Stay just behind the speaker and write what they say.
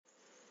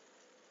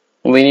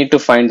we need to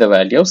find the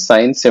value of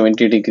sine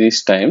 70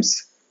 degrees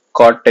times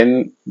cot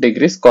 10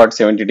 degrees cot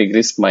 70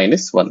 degrees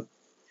minus 1.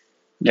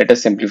 Let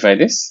us simplify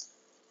this.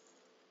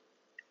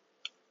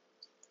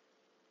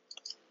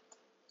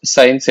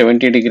 Sine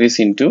 70 degrees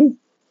into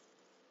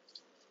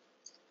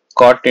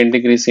cot 10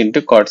 degrees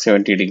into cot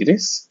 70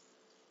 degrees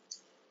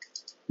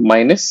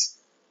minus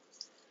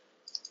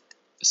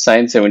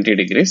sine 70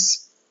 degrees.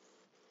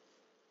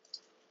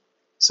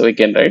 So we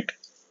can write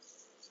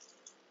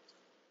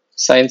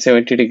sine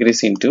 70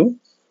 degrees into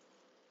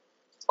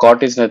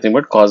cot is nothing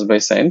but cos by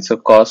sine. So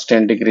cos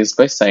 10 degrees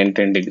by sine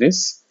 10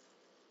 degrees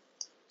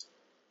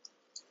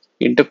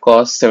into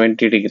cos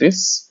 70 degrees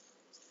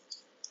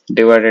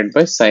divided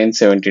by sine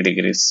 70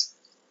 degrees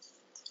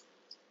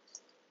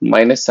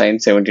minus sine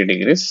 70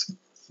 degrees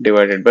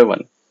divided by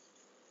 1.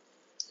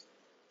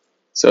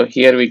 So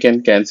here we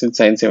can cancel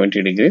sine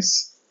 70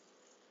 degrees,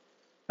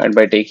 and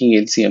by taking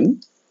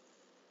LCM,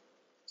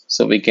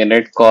 so we can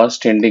write cos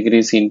 10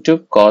 degrees into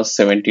cos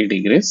 70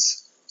 degrees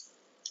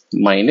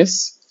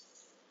minus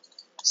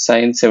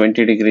sine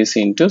 70 degrees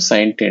into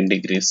sine 10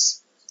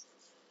 degrees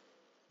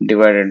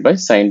divided by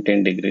sine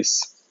 10 degrees.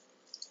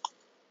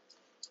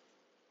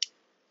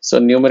 So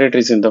numerator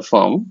is in the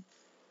form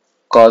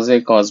cos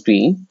A cos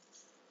B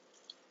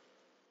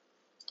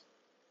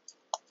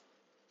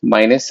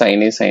minus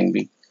sin A sin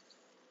B,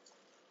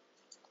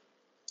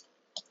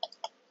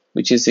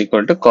 which is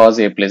equal to cos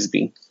A plus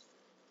B.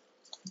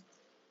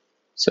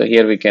 So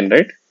here we can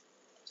write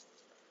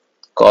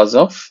cos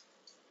of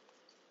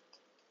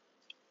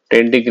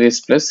 10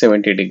 degrees plus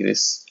 70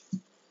 degrees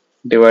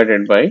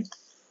divided by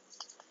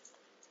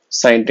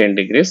sin 10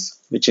 degrees,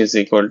 which is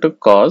equal to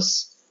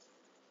cos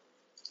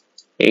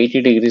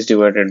 80 degrees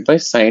divided by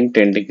sin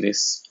 10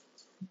 degrees.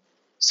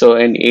 So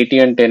and 80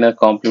 and 10 are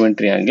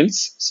complementary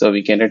angles. So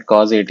we can write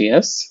cos 80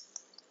 as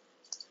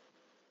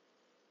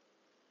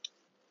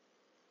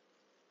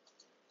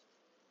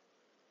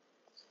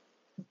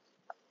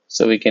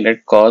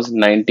cos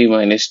 90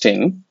 minus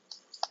 10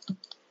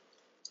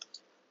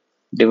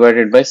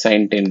 divided by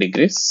sin 10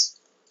 degrees.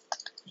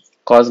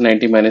 Cos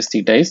 90 minus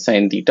theta is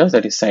sin theta,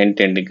 that is sin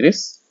 10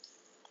 degrees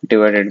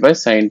divided by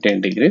sin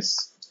 10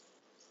 degrees.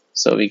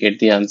 So we get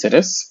the answer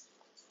as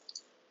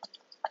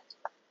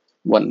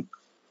 1.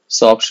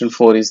 So option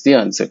 4 is the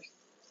answer.